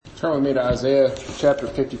Turn with me to Isaiah chapter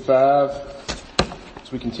 55.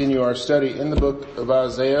 As we continue our study in the book of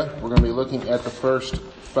Isaiah, we're going to be looking at the first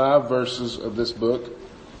 5 verses of this book.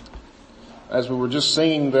 As we were just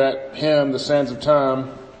singing that hymn, The Sands of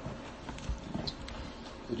Time,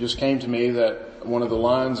 it just came to me that one of the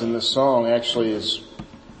lines in this song actually is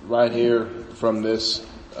right here from this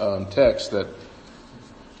text, that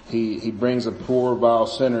he brings a poor vile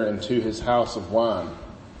sinner into his house of wine.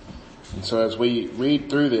 And so as we read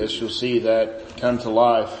through this, you'll see that come to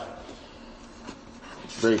life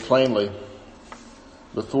very plainly.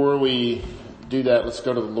 Before we do that, let's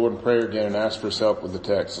go to the Lord in prayer again and ask for his help with the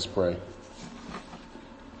text. Let's pray.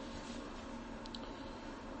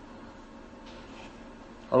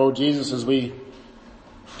 Our Lord Jesus, as we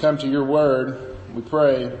come to your word, we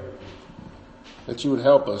pray that you would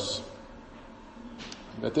help us,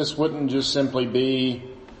 that this wouldn't just simply be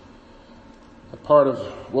a part of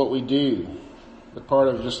what we do, a part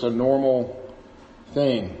of just a normal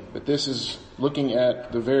thing, but this is looking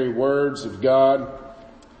at the very words of God,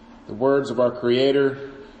 the words of our Creator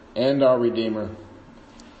and our Redeemer,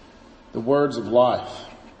 the words of life.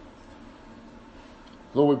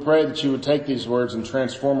 Lord, we pray that you would take these words and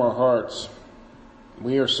transform our hearts.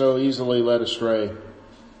 We are so easily led astray.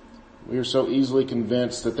 We are so easily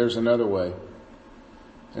convinced that there's another way.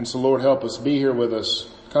 And so, Lord, help us. Be here with us.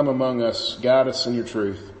 Come among us. Guide us in your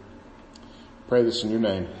truth. Pray this in your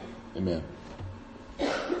name. Amen.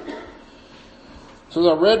 So as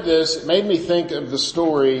I read this, it made me think of the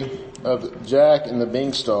story of Jack and the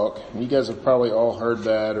Beanstalk. You guys have probably all heard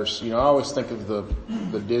that, or, I always think of the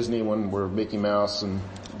Disney one where Mickey Mouse, and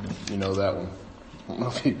you know that one. I don't know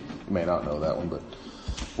if you may not know that one, but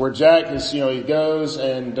where Jack is, he goes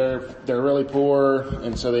and they're really poor,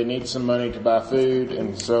 and so they need some money to buy food,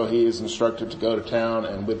 and so he is instructed to go to town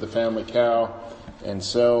and with the family cow and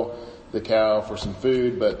sell the cow for some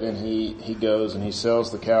food, but then he goes and he sells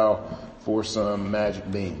the cow for some magic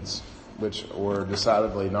beans, which were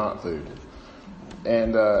decidedly not food.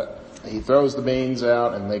 And he throws the beans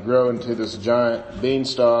out and they grow into this giant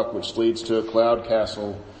beanstalk, which leads to a cloud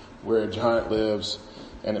castle where a giant lives.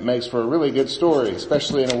 And it makes for a really good story,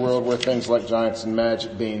 especially in a world where things like giants and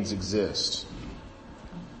magic beans exist.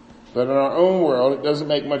 But in our own world, it doesn't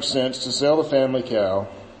make much sense to sell the family cow,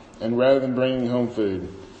 and rather than bringing home food,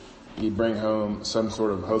 you bring home some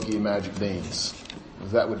sort of hokey magic beans.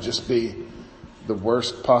 That would just be the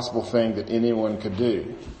worst possible thing that anyone could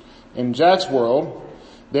do. In Jack's world,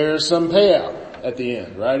 there's some payout at the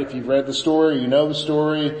end, right? If you've read the story, you know the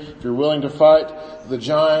story. If you're willing to fight the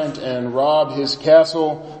giant and rob his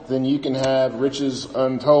castle, then you can have riches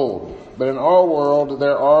untold. But in our world,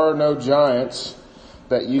 there are no giants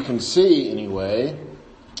that you can see anyway.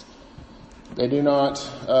 They do not,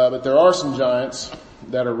 but there are some giants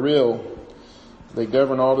that are real. They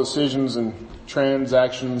govern all decisions and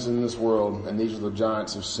transactions in this world, and these are the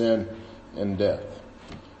giants of sin and death.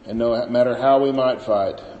 And no matter how we might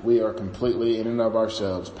fight, we are completely in and of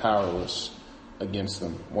ourselves powerless against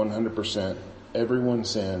them. 100%. Everyone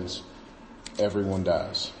sins. Everyone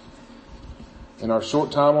dies. In our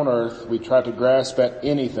short time on earth, we try to grasp at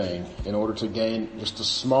anything in order to gain just the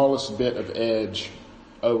smallest bit of edge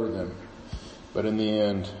over them. But in the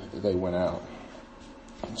end, they went out.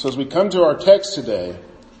 So as we come to our text today,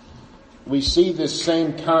 we see this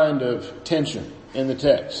same kind of tension in the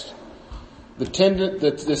text.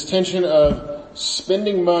 This tension of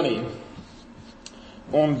spending money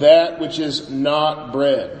on that which is not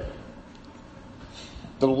bread.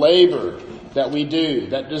 The labor that we do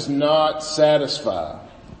that does not satisfy.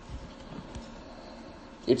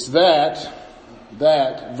 It's that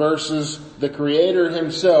versus the Creator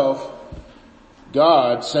himself,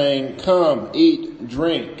 God, saying, come, eat,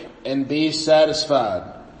 drink, and be satisfied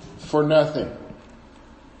for nothing.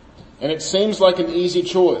 And it seems like an easy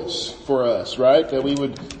choice for us, right? That we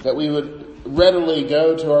would readily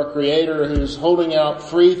go to our Creator who's holding out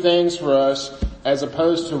free things for us as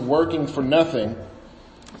opposed to working for nothing.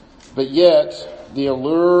 But yet, the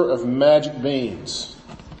allure of magic beans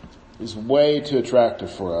is way too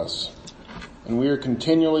attractive for us. And we are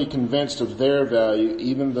continually convinced of their value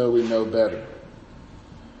even though we know better.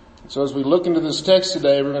 So as we look into this text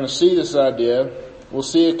today, we're going to see this idea. We'll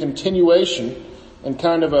see a continuation and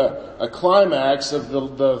kind of a climax of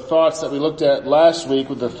the thoughts that we looked at last week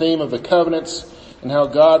with the theme of the covenants and how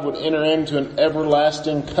God would enter into an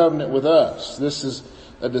everlasting covenant with us. This is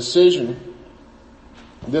a decision.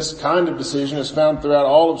 This kind of decision is found throughout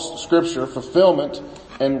all of Scripture, fulfillment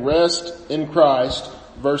and rest in Christ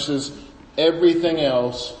versus everything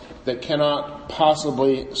else that cannot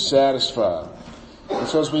possibly satisfy. And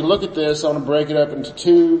so as we look at this, I want to break it up into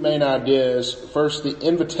two main ideas. First, the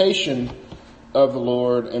invitation of the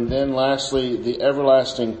Lord, and then lastly, the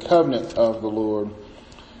everlasting covenant of the Lord.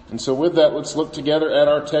 And so with that, let's look together at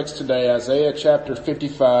our text today, Isaiah chapter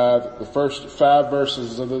 55, the first 5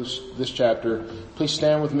 verses of this chapter. Please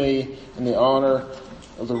stand with me in the honor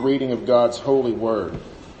of the reading of God's holy word.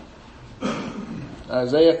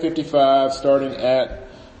 Isaiah 55, starting at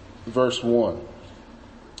verse 1.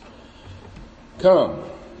 Come,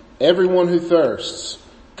 everyone who thirsts,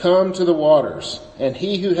 come to the waters, and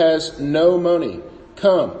he who has no money,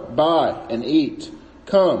 come, buy and eat.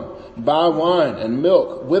 Come, buy wine and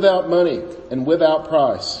milk without money and without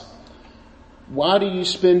price. Why do you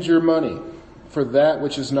spend your money for that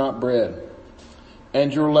which is not bread,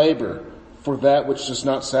 and your labor for that which does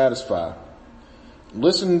not satisfy?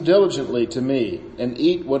 Listen diligently to me and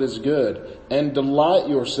eat what is good, and delight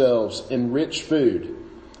yourselves in rich food.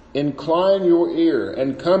 Incline your ear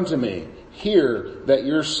and come to me. Hear that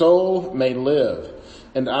your soul may live,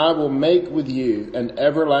 and I will make with you an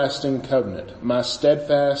everlasting covenant, my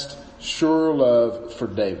steadfast, sure love for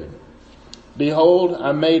David. Behold,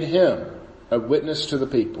 I made him a witness to the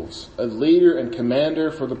peoples, a leader and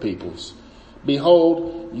commander for the peoples.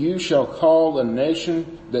 Behold, you shall call a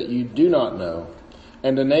nation that you do not know,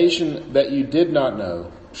 and a nation that you did not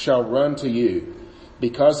know shall run to you,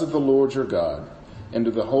 because of the Lord your God, and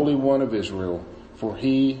to the Holy One of Israel, for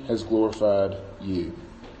he has glorified you.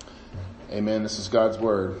 Amen. This is God's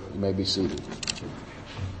word. You may be seated.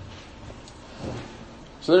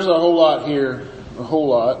 So there's a whole lot here, a whole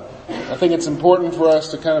lot. I think it's important for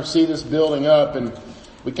us to kind of see this building up, and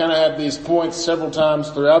we kind of have these points several times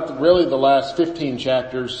throughout the last 15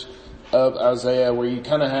 chapters of Isaiah, where you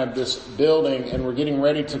kind of have this building, and we're getting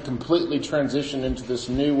ready to completely transition into this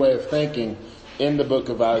new way of thinking in the book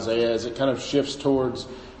of Isaiah as it kind of shifts towards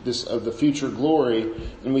this of the future glory.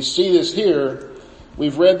 And we see this here.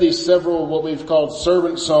 We've read these several what we've called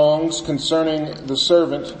servant songs concerning the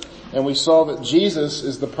servant, and we saw that Jesus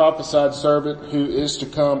is the prophesied servant who is to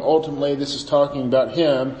come. Ultimately, this is talking about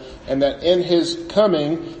him, and that in his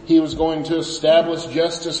coming, he was going to establish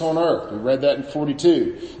justice on earth. We read that in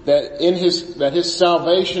 42. That his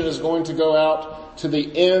salvation is going to go out to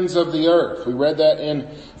the ends of the earth. We read that in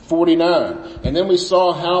 49. And then we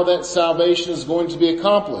saw how that salvation is going to be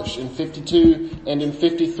accomplished in 52 and in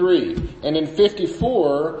 53. And in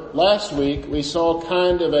 54, last week, we saw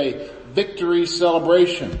kind of a victory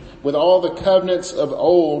celebration with all the covenants of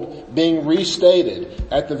old being restated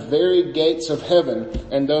at the very gates of heaven,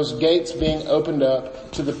 and those gates being opened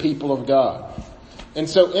up to the people of God. And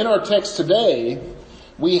so in our text today,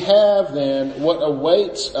 we have then what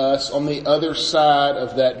awaits us on the other side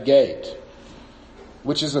of that gate,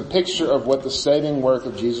 which is a picture of what the saving work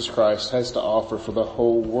of Jesus Christ has to offer for the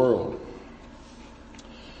whole world.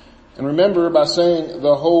 And remember, by saying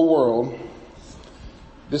the whole world,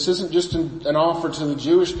 this isn't just an offer to the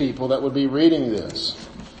Jewish people that would be reading this,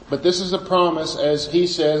 but this is a promise, as he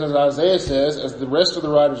says, as Isaiah says, as the rest of the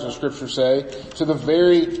writers of Scripture say, to the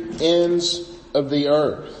very ends of the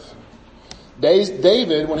earth.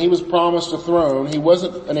 David, when he was promised a throne, he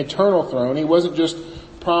wasn't an eternal throne. He wasn't just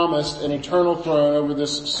promised an eternal throne over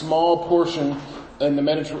this small portion in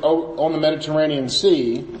on the Mediterranean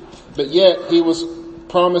Sea, but yet he was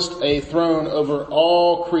promised a throne over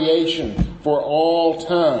all creation for all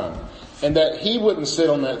time, and that he wouldn't sit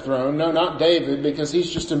on that throne. No, not David, because he's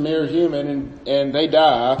just a mere human and they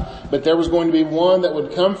die, but there was going to be one that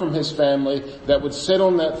would come from his family that would sit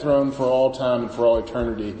on that throne for all time and for all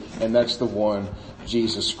eternity, and that's the one,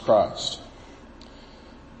 Jesus Christ.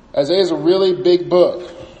 Isaiah is a really big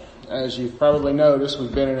book. As you've probably noticed,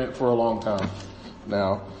 we've been in it for a long time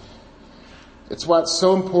now. It's why it's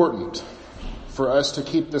so important for us to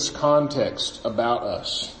keep this context about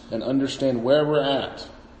us and understand where we're at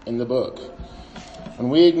in the book. When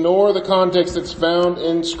we ignore the context that's found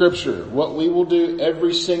in Scripture, what we will do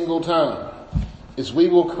every single time is we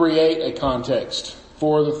will create a context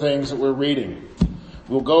for the things that we're reading.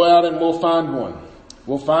 We'll go out and we'll find one.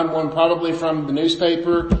 We'll find one probably from the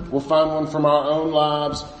newspaper. We'll find one from our own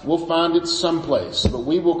lives. We'll find it someplace. But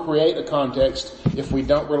we will create a context if we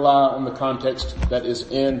don't rely on the context that is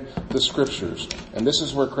in the Scriptures. And this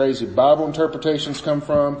is where crazy Bible interpretations come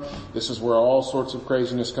from. This is where all sorts of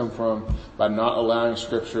craziness come from, by not allowing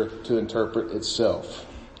Scripture to interpret itself.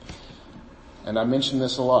 And I mention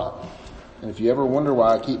this a lot. And if you ever wonder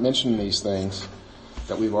why I keep mentioning these things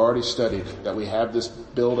that we've already studied, that we have this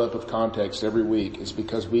buildup of context every week, is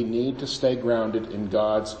because we need to stay grounded in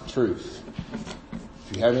God's truth.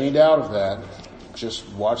 If you have any doubt of that, just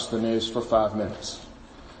watch the news for 5 minutes.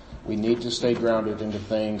 We need to stay grounded into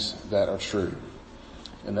things that are true.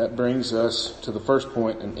 And that brings us to the first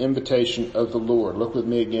point, an invitation of the Lord. Look with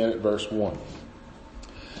me again at verse 1.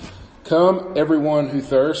 Come, everyone who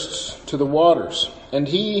thirsts, to the waters, and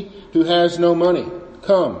he who has no money,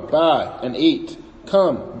 come, buy and eat.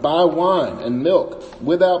 Come, buy wine and milk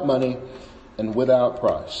without money and without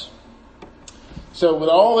price. So with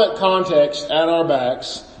all that context at our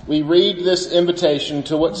backs, we read this invitation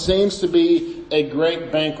to what seems to be a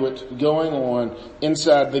great banquet going on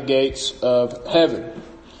inside the gates of heaven,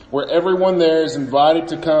 where everyone there is invited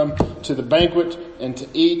to come to the banquet and to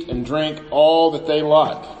eat and drink all that they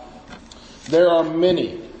like. There are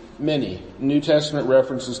many, many New Testament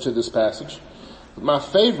references to this passage. But my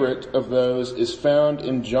favorite of those is found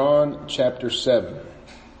in John chapter 7.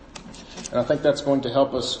 And I think that's going to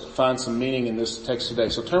help us find some meaning in this text today.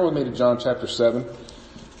 So turn with me to John chapter 7.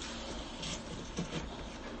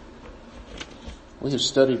 We have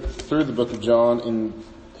studied through the book of John in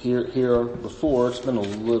here before. It's been a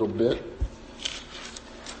little bit.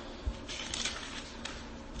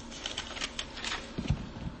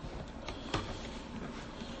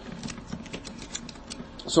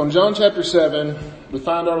 So in John chapter 7, we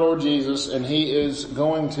find our Lord Jesus, and he is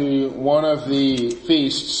going to one of the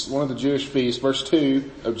feasts, one of the Jewish feasts, verse 2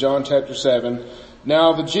 of John chapter 7.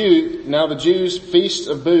 Now the Jews' feast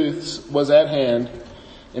of booths was at hand.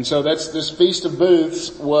 And so this feast of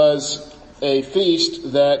booths was a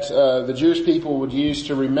feast that the Jewish people would use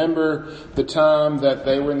to remember the time that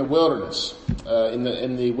they were in the wilderness, in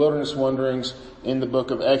the wilderness wanderings in the book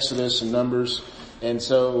of Exodus and Numbers. And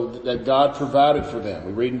so that God provided for them.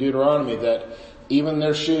 We read in Deuteronomy that even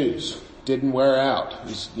their shoes didn't wear out.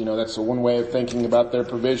 That's one way of thinking about their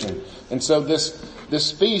provision. And so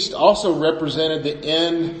this feast also represented the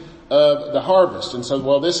end of the harvest. And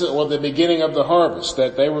so, this is the beginning of the harvest,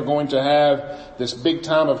 that they were going to have this big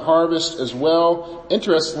time of harvest as well.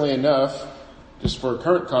 Interestingly enough, just for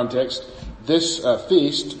current context, this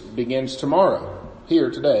feast begins tomorrow. Here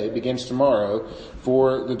today begins tomorrow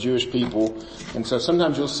for the Jewish people. And so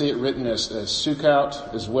sometimes you'll see it written as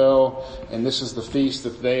Sukkot as well. And this is the feast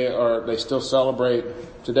that they still celebrate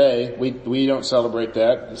today. We don't celebrate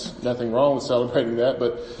that. There's nothing wrong with celebrating that,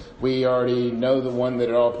 but we already know the one that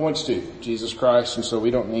it all points to, Jesus Christ, and so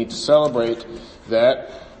we don't need to celebrate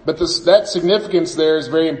that. But that significance there is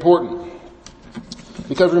very important.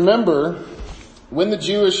 Because remember, when the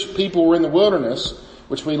Jewish people were in the wilderness,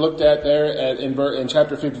 which we looked at there in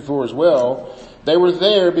chapter 54 as well, they were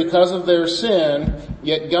there because of their sin,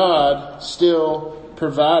 yet God still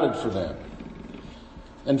provided for them.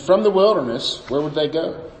 And from the wilderness, where would they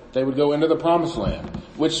go? They would go into the promised land,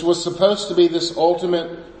 which was supposed to be this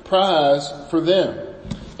ultimate prize for them.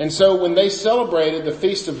 And so when they celebrated the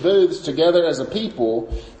Feast of Booths together as a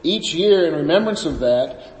people, each year in remembrance of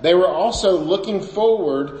that, they were also looking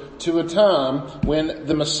forward to a time when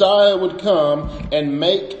the Messiah would come and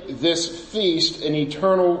make this feast an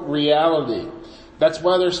eternal reality. That's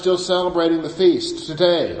why they're still celebrating the feast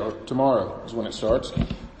today, or tomorrow is when it starts.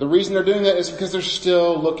 The reason they're doing that is because they're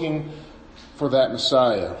still looking for that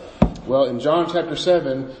Messiah. Well, in John chapter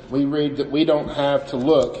 7, we read that we don't have to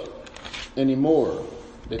look anymore,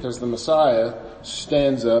 because the Messiah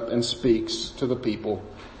stands up and speaks to the people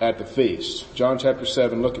at the feast. John chapter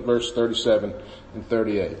 7, look at verse 37 and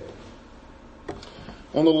 38.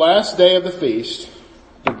 On the last day of the feast,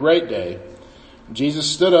 the great day, Jesus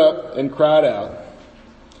stood up and cried out,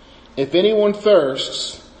 "If anyone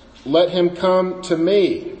thirsts, let him come to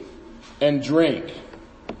me and drink.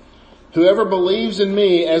 Whoever believes in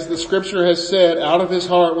me, as the scripture has said, out of his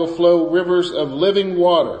heart will flow rivers of living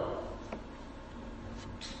water."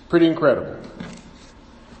 Pretty incredible.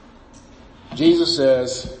 Jesus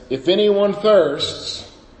says, if anyone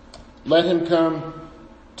thirsts, let him come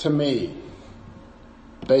to me.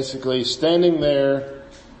 Basically, standing there,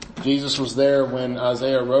 Jesus was there when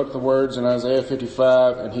Isaiah wrote the words in Isaiah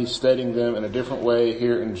 55, and he's stating them in a different way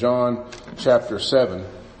here in John chapter 7.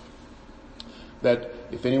 That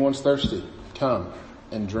if anyone's thirsty, come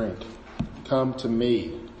and drink. Come to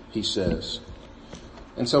me, he says.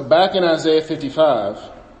 And so back in Isaiah 55,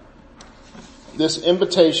 this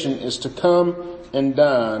invitation is to come and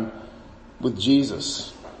dine with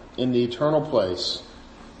Jesus in the eternal place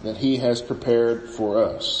that he has prepared for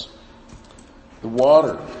us. The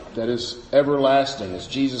water that is everlasting, as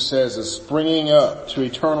Jesus says, is springing up to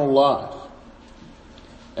eternal life.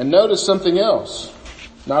 And notice something else.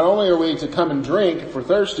 Not only are we to come and drink if we're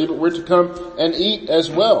thirsty, but we're to come and eat as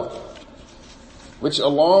well. Which,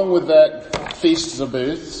 along with that Feast of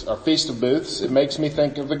Booths, it makes me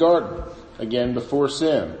think of the garden. Again, before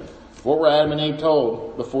sin. What were Adam and Eve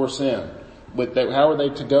told before sin? How were they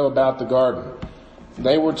to go about the garden?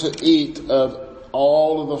 They were to eat of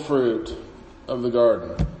all of the fruit of the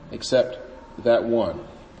garden, except that one.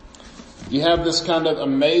 You have this kind of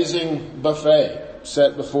amazing buffet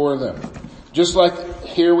set before them. Just like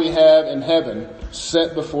here we have in heaven,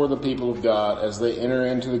 set before the people of God as they enter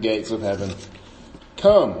into the gates of heaven.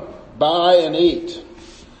 Come, buy and eat.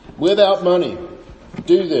 Without money,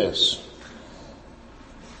 do this.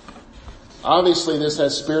 Obviously this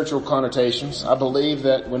has spiritual connotations. I believe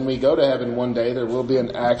that when we go to heaven one day, there will be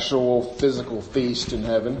an actual physical feast in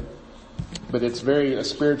heaven. But it's a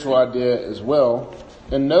spiritual idea as well.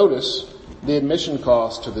 And notice the admission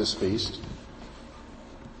cost to this feast.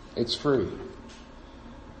 It's free.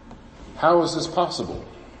 How is this possible?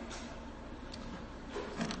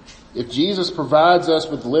 If Jesus provides us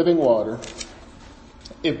with living water,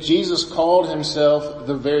 if Jesus called himself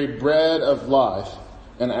the very bread of life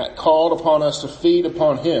and called upon us to feed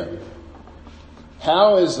upon him,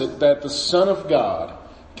 how is it that the Son of God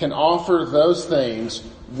can offer those things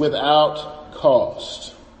without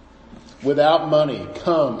cost? Without money,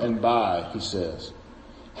 come and buy, he says.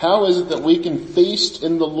 How is it that we can feast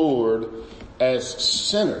in the Lord as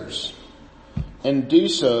sinners and do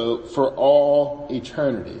so for all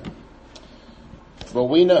eternity? Well,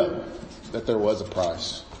 we know that there was a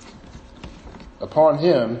price. Upon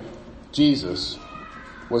him, Jesus,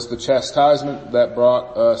 was the chastisement that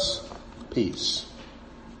brought us peace.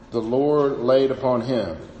 The Lord laid upon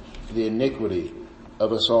him the iniquity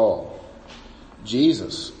of us all.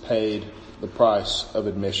 Jesus paid the price of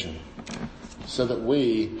admission so that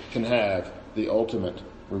we can have the ultimate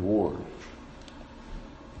reward.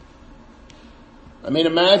 I mean,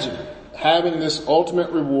 imagine having this ultimate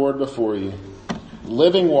reward before you,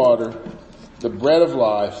 living water, the bread of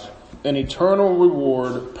life, an eternal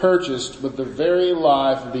reward purchased with the very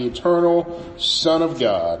life of the eternal Son of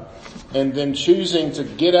God, and then choosing to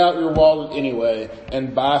get out your wallet anyway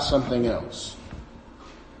and buy something else.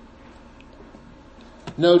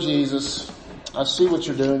 No, Jesus, I see what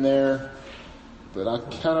you're doing there, but I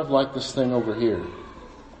kind of like this thing over here.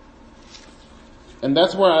 And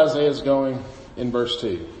that's where Isaiah is going in verse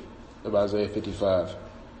 2 of Isaiah 55.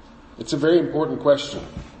 It's a very important question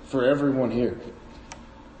for everyone here.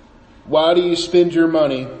 Why do you spend your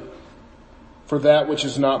money for that which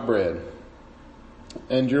is not bread,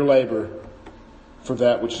 and your labor for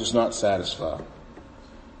that which does not satisfy?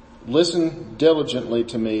 Listen diligently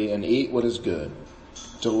to me and eat what is good.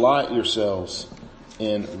 Delight yourselves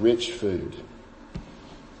in rich food.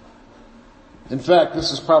 In fact,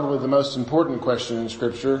 this is probably the most important question in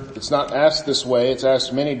Scripture. It's not asked this way. It's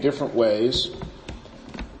asked many different ways.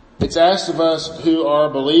 It's asked of us who are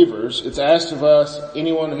believers. It's asked of us,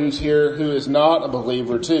 anyone who's here who is not a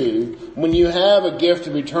believer too. When you have a gift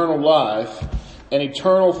of eternal life, an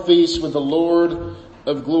eternal feast with the Lord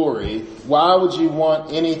of glory, why would you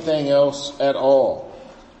want anything else at all?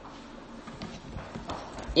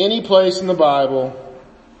 Any place in the Bible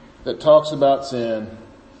that talks about sin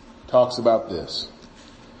talks about this.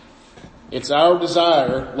 It's our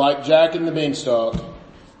desire, like Jack and the Beanstalk,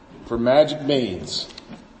 for magic beans,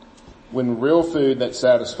 when real food that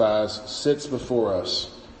satisfies sits before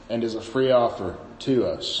us and is a free offer to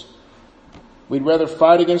us. We'd rather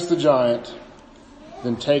fight against the giant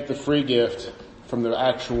than take the free gift from the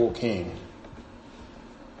actual king.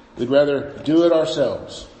 We'd rather do it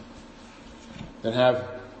ourselves than have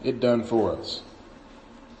it done for us.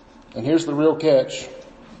 And here's the real catch.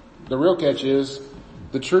 The real catch is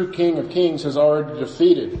the true King of Kings has already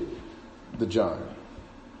defeated the giant.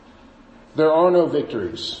 There are no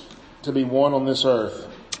victories to be won on this earth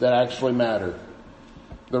that actually matter.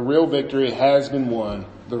 The real victory has been won.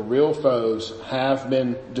 The real foes have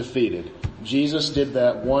been defeated. Jesus did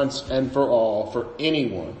that once and for all for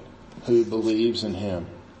anyone who believes in him,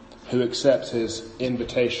 who accepts his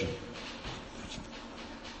invitation.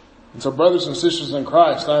 And so, brothers and sisters in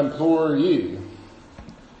Christ, I implore you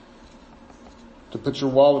to put your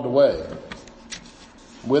wallet away.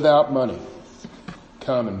 Without money,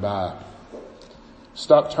 come and buy.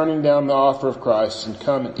 Stop turning down the offer of Christ and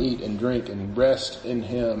come and eat and drink and rest in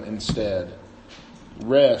him instead.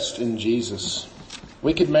 Rest in Jesus.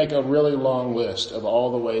 We could make a really long list of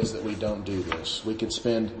all the ways that we don't do this. We could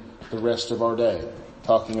spend the rest of our day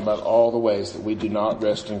talking about all the ways that we do not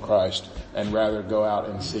rest in Christ and rather go out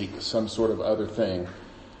and seek some sort of other thing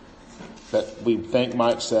that we think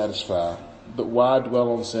might satisfy. But why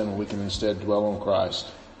dwell on sin when we can instead dwell on Christ?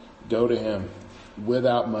 Go to him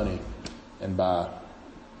without money and buy.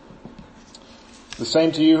 The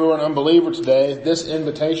same to you who are an unbeliever today. This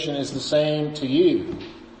invitation is the same to you.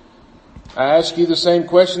 I ask you the same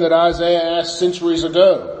question that Isaiah asked centuries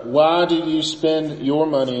ago. Why do you spend your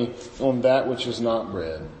money on that which is not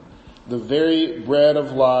bread? the very bread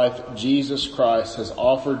of life, Jesus Christ, has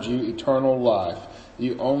offered you eternal life.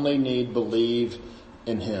 You only need believe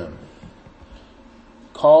in him.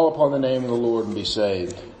 Call upon the name of the Lord and be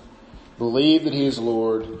saved. Believe that he is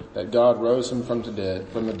Lord, that God rose him from the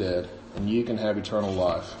dead, and you can have eternal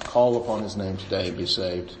life. Call upon his name today and be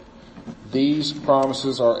saved. These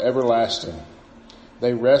promises are everlasting.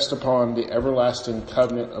 They rest upon the everlasting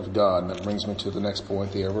covenant of God. And that brings me to the next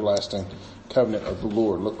point, the everlasting covenant of the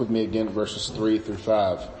Lord. Look with me again at verses 3 through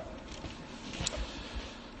 5.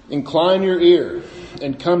 Incline your ear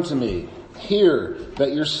and come to me. Hear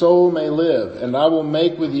that your soul may live, and I will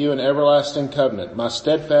make with you an everlasting covenant, my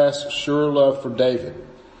steadfast, sure love for David.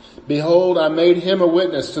 Behold, I made him a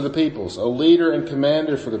witness to the peoples, a leader and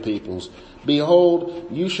commander for the peoples. Behold,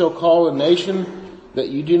 you shall call a nation that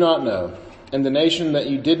you do not know, and the nation that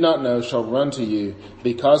you did not know shall run to you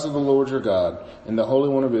because of the Lord your God and the Holy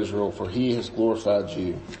One of Israel, for he has glorified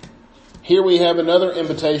you. Here we have another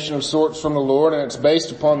invitation of sorts from the Lord, and it's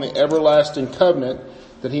based upon the everlasting covenant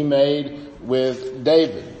that he made with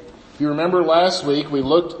David. If you remember last week, we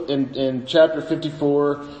looked in chapter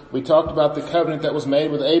 54, we talked about the covenant that was made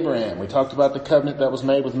with Abraham. We talked about the covenant that was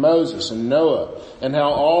made with Moses and Noah, and how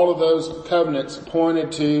all of those covenants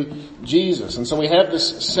pointed to Jesus. And so we have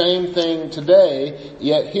this same thing today,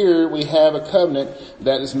 yet here we have a covenant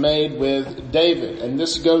that is made with David. And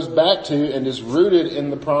this goes back to and is rooted in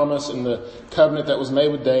the promise in the covenant that was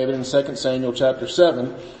made with David in 2 Samuel chapter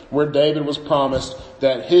 7, where David was promised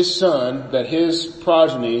that his son, that his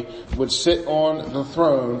progeny would sit on the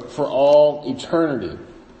throne for all eternity.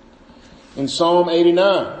 In Psalm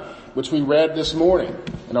 89, which we read this morning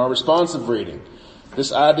in our responsive reading,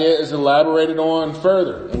 this idea is elaborated on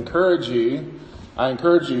further. I encourage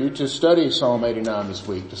you to study Psalm 89 this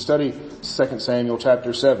week, to study 2 Samuel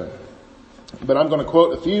chapter 7. But I'm going to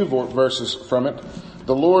quote a few verses from it.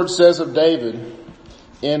 The Lord says of David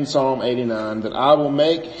in Psalm 89 that I will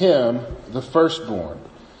make him the firstborn,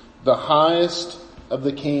 the highest of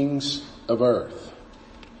the kings of earth.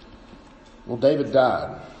 Well, David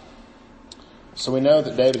died. So we know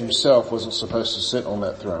that David himself wasn't supposed to sit on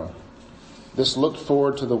that throne. This looked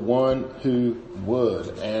forward to the one who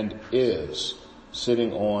would and is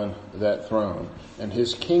sitting on that throne. And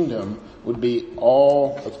his kingdom would be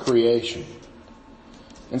all of creation.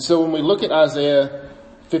 And so when we look at Isaiah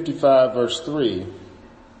 55 verse 3,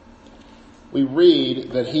 we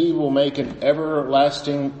read that he will make an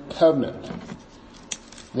everlasting covenant.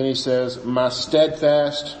 Then he says, my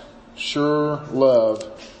steadfast, sure love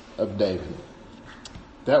of David.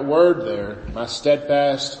 That word there, my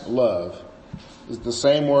steadfast love, is the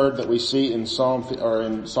same word that we see in Psalm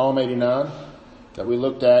 89 that we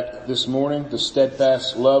looked at this morning, the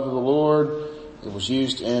steadfast love of the Lord. It was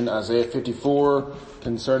used in Isaiah 54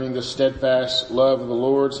 concerning the steadfast love of the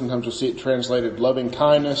Lord. Sometimes you'll see it translated loving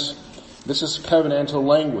kindness. This is covenantal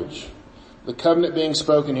language. The covenant being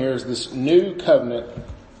spoken here is this new covenant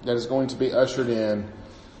that is going to be ushered in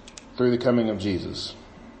through the coming of Jesus.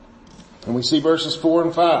 And we see verses 4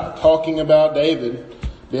 and 5 talking about David.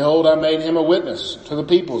 Behold, I made him a witness to the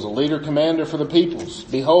peoples, a leader commander for the peoples.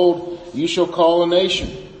 Behold, you shall call a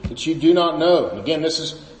nation that you do not know. And again, this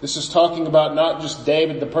is talking about not just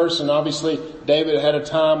David the person. Obviously, David had a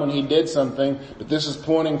time when he did something, but this is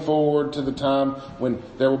pointing forward to the time when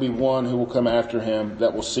there will be one who will come after him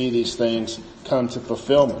that will see these things come to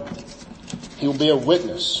fulfillment. He will be a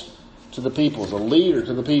witness to the peoples, a leader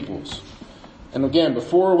to the peoples. And again,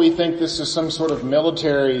 before we think this is some sort of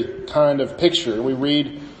military kind of picture, we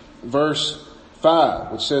read verse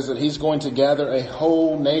 5, which says that he's going to gather a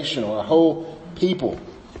whole nation or a whole people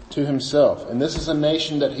to himself. And this is a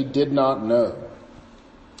nation that he did not know.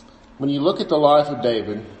 When you look at the life of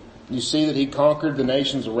David, you see that he conquered the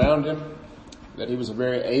nations around him, that he was a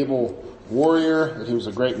very able warrior, that he was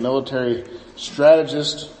a great military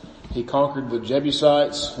strategist. He conquered the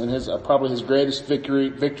Jebusites in probably his greatest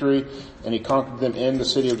victory, and he conquered them in the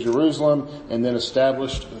city of Jerusalem, and then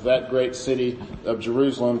established that great city of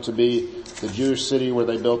Jerusalem to be the Jewish city where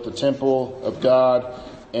they built the temple of God.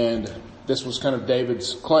 And this was kind of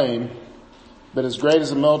David's claim. But as great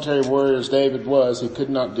as a military warrior as David was, he could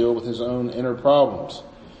not deal with his own inner problems.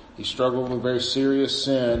 He struggled with very serious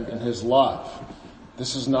sin in his life.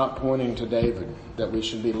 This is not pointing to David, that we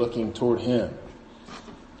should be looking toward him.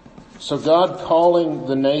 So God calling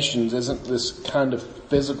the nations isn't this kind of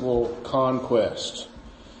physical conquest.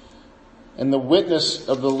 And the witness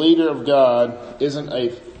of the leader of God isn't a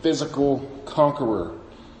physical conqueror.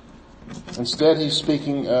 Instead, he's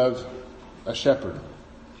speaking of a shepherd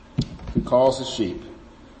who calls his sheep,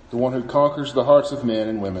 the one who conquers the hearts of men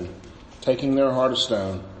and women, taking their heart of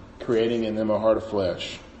stone, creating in them a heart of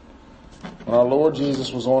flesh. When our Lord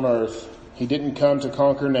Jesus was on earth, he didn't come to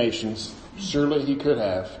conquer nations. Surely he could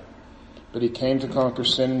have. But he came to conquer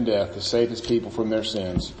sin and death, to save his people from their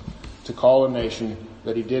sins, to call a nation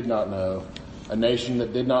that he did not know, a nation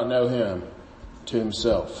that did not know him, to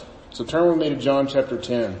himself. So turn with me to John chapter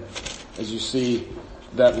 10 as you see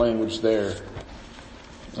that language there.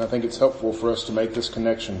 And I think it's helpful for us to make this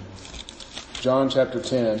connection. John chapter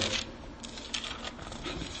 10.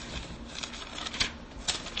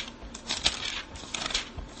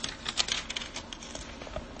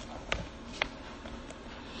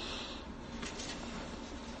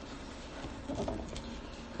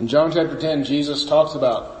 In John chapter 10, Jesus talks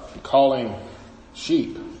about calling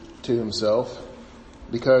sheep to himself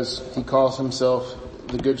because he calls himself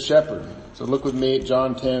the Good Shepherd. So look with me at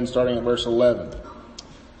John 10, starting at verse 11.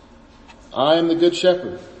 I am the Good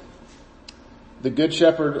Shepherd. The Good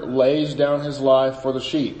Shepherd lays down his life for the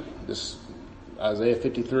sheep. This Isaiah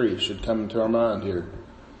 53 should come into our mind here.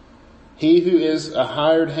 He who is a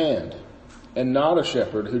hired hand and not a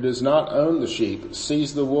shepherd, who does not own the sheep,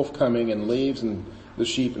 sees the wolf coming and leaves the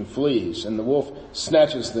sheep and flees, and the wolf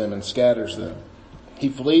snatches them and scatters them. He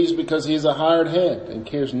flees because he is a hired hand and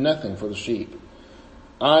cares nothing for the sheep.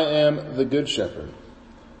 I am the Good Shepherd.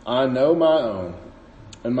 I know my own,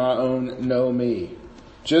 and my own know me.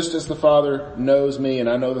 Just as the Father knows me, and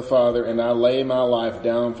I know the Father, and I lay my life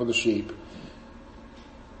down for the sheep.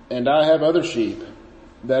 And I have other sheep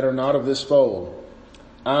that are not of this fold.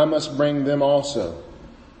 I must bring them also,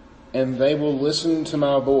 and they will listen to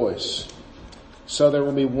my voice. So there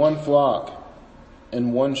will be one flock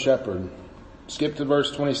and one shepherd. Skip to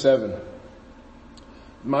verse 27.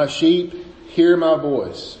 My sheep hear my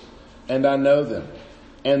voice, and I know them,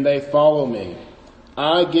 and they follow me.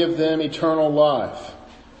 I give them eternal life,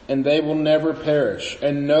 and they will never perish,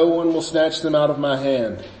 and no one will snatch them out of my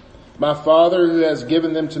hand. My Father who has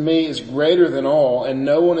given them to me is greater than all, and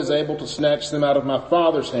no one is able to snatch them out of my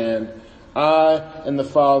Father's hand. I and the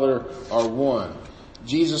Father are one.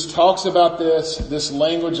 Jesus talks about this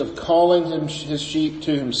language of calling his sheep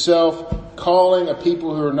to himself, calling a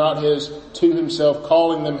people who are not his to himself,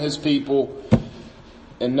 calling them his people.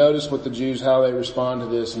 And notice what the Jews, how they respond to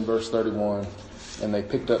this in verse 31. And they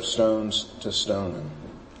picked up stones to stone him.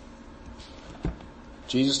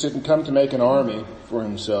 Jesus didn't come to make an army for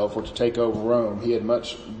himself or to take over Rome. He had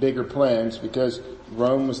much bigger plans because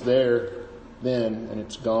Rome was there then and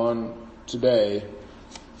it's gone today.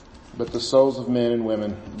 But the souls of men and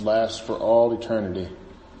women last for all eternity.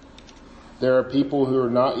 There are people who are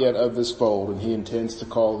not yet of this fold, and he intends to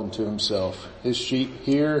call them to himself. His sheep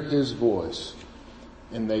hear his voice,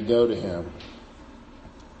 and they go to him.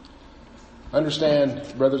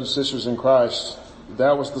 Understand, brothers and sisters in Christ,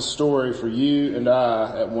 that was the story for you and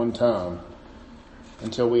I at one time,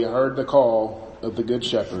 until we heard the call of the Good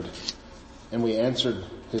Shepherd, and we answered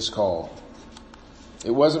his call.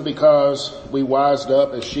 It wasn't because we wised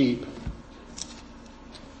up as sheep,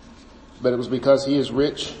 but it was because he is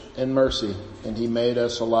rich in mercy and he made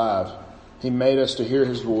us alive. He made us to hear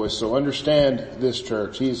his voice. So understand this,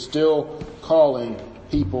 church. He is still calling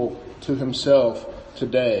people to himself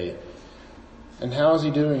today. And how is he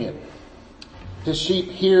doing it? His sheep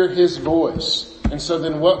hear his voice. And so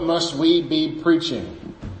then what must we be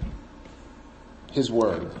preaching? His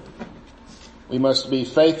word. We must be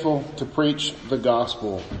faithful to preach the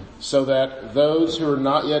gospel so that those who are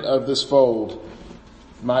not yet of this fold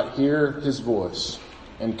might hear his voice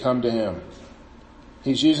and come to him.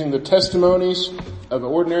 He's using the testimonies of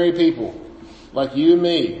ordinary people like you and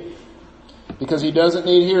me because he doesn't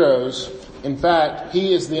need heroes. In fact,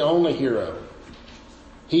 he is the only hero.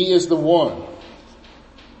 He is the one.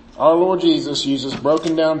 Our Lord Jesus uses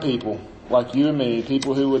broken down people like you and me,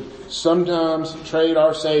 people who would sometimes trade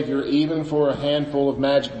our Savior even for a handful of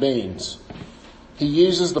magic beans. He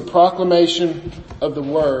uses the proclamation of the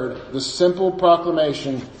Word, the simple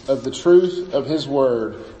proclamation of the truth of His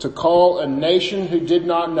Word, to call a nation who did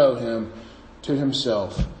not know Him to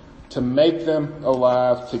Himself, to make them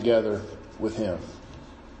alive together with Him.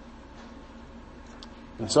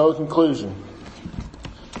 And so in conclusion,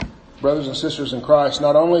 brothers and sisters in Christ,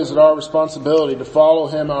 not only is it our responsibility to follow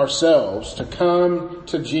Him ourselves, to come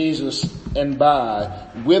to Jesus and buy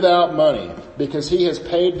without money, because He has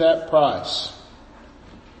paid that price,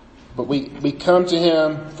 but we come to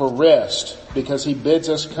Him for rest because He bids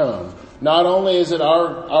us come. Not only is it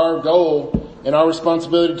our goal and our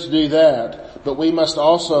responsibility to do that, but we must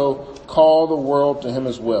also call the world to Him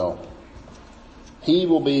as well. He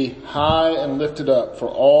will be high and lifted up for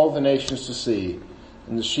all the nations to see,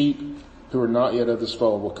 and the sheep who are not yet of this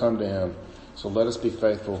fold will come to Him. So let us be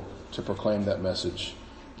faithful to proclaim that message.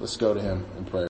 Let's go to Him in prayer.